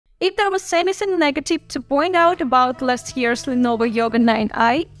If there was anything negative to point out about last year's Lenovo Yoga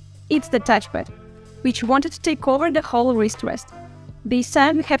 9i, it's the touchpad, which wanted to take over the whole wrist rest. This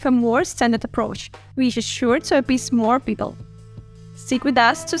time we have a more standard approach, which is sure to appease more people. Stick with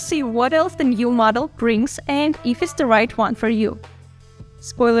us to see what else the new model brings and if it's the right one for you.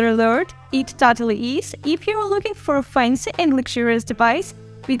 Spoiler alert, it totally is if you're looking for a fancy and luxurious device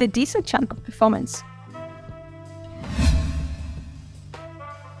with a decent chunk of performance.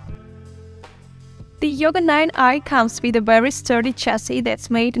 The Yoga 9i comes with a very sturdy chassis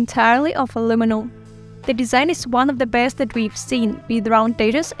that's made entirely of aluminum. The design is one of the best that we've seen, with round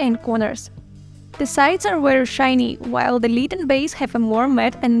edges and corners. The sides are very shiny, while the lid and base have a more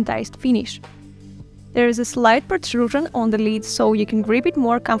matte anodized finish. There is a slight protrusion on the lid so you can grip it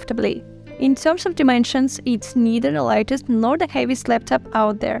more comfortably. In terms of dimensions, it's neither the lightest nor the heaviest laptop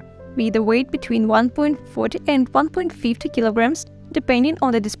out there, with a weight between 1.40 and 1.50 kilograms, depending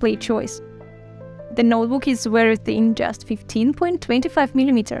on the display choice. The notebook is very thin, just 15.25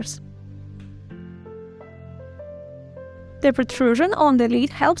 millimeters. The protrusion on the lid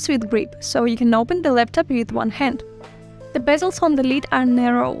helps with grip, so you can open the laptop with one hand. The bezels on the lid are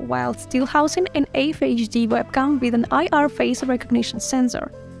narrow, while still housing an FHD webcam with an IR face recognition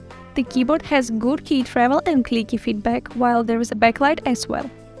sensor. The keyboard has good key travel and clicky feedback, while there is a backlight as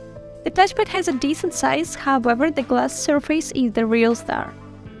well. The touchpad has a decent size, however the glass surface is the real star.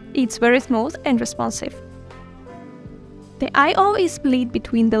 It's very smooth and responsive. The I/O is split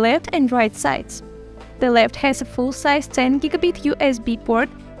between the left and right sides. The left has a full-size 10GB USB port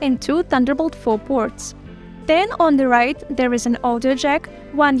and 2 Thunderbolt 4 ports. Then on the right there is an audio jack,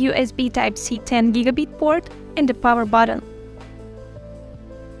 one USB Type-C 10GB port and a power button.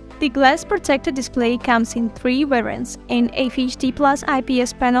 The glass-protected display comes in 3 variants: an FHD Plus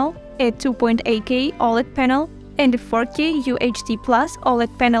IPS panel, a 2.8K OLED panel, and a 4K UHD Plus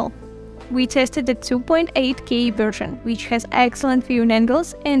OLED panel. We tested the 2.8K version, which has excellent viewing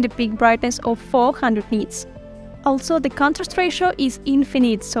angles and a peak brightness of 400 nits. Also, the contrast ratio is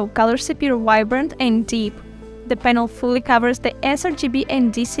infinite, so colors appear vibrant and deep. The panel fully covers the sRGB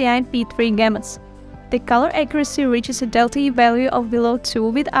and DCI P3 gamuts. The color accuracy reaches a delta E value of below 2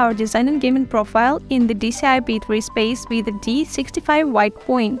 with our design and gaming profile in the DCI P3 space with a D65 white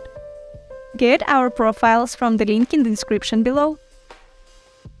point. Get our profiles from the link in the description below.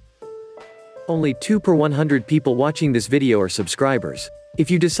 Only 2 per 100 people watching this video are subscribers.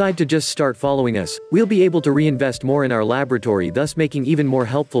 If you decide to just start following us, we'll be able to reinvest more in our laboratory, thus making even more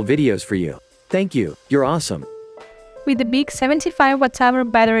helpful videos for you. Thank you, you're awesome. With the big 75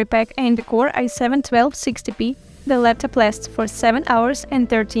 Wh battery pack and the Core i7-1260p, the laptop lasts for 7 hours and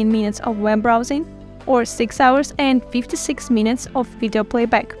 13 minutes of web browsing, or 6 hours and 56 minutes of video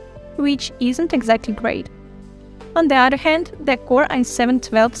playback, which isn't exactly great. On the other hand, the Core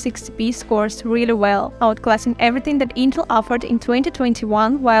i7-1260p scores really well, outclassing everything that Intel offered in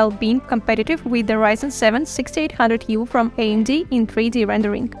 2021 while being competitive with the Ryzen 7 6800U from AMD in 3D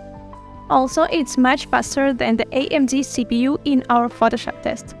rendering. Also, it's much faster than the AMD CPU in our Photoshop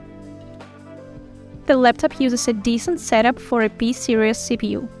test. The laptop uses a decent setup for a P-series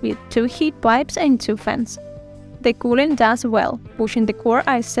CPU, with 2 heat pipes and 2 fans. The cooling does well, pushing the Core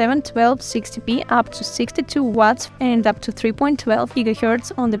i7-1260p up to 62 watts and up to 3.12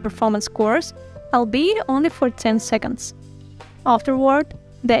 GHz on the performance cores, albeit only for 10 seconds. Afterward,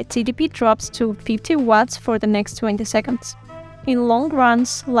 the TDP drops to 50 watts for the next 20 seconds. In long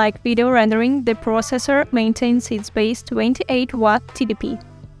runs, like video rendering, the processor maintains its base 28-watt TDP.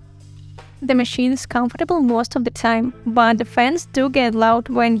 The machine is comfortable most of the time, but the fans do get loud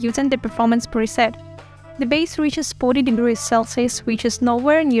when using the performance preset. The base reaches 40 degrees Celsius, which is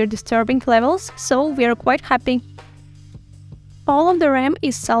nowhere near disturbing levels, so we are quite happy. All of the RAM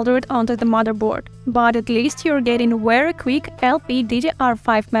is soldered onto the motherboard, but at least you're getting a very quick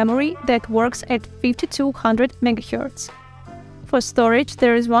LPDDR5 memory that works at 5200 MHz. For storage,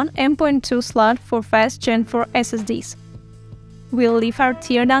 there is one M.2 slot for fast Gen 4 SSDs. We'll leave our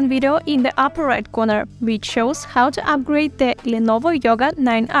teardown video in the upper right corner, which shows how to upgrade the Lenovo Yoga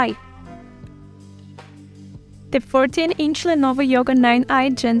 9i. The 14-inch Lenovo Yoga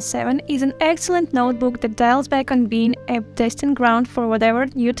 9i Gen 7 is an excellent notebook that dials back on being a testing ground for whatever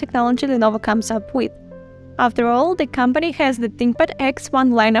new technology Lenovo comes up with. After all, the company has the ThinkPad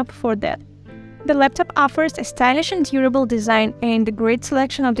X1 lineup for that. The laptop offers a stylish and durable design and a great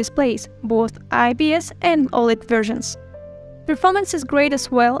selection of displays, both IPS and OLED versions. Performance is great as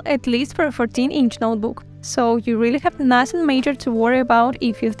well, at least for a 14-inch notebook, so you really have nothing major to worry about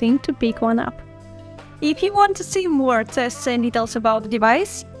if you think to pick one up. If you want to see more tests and details about the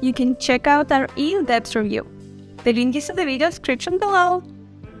device, you can check out our in-depth review. The link is in the video description below.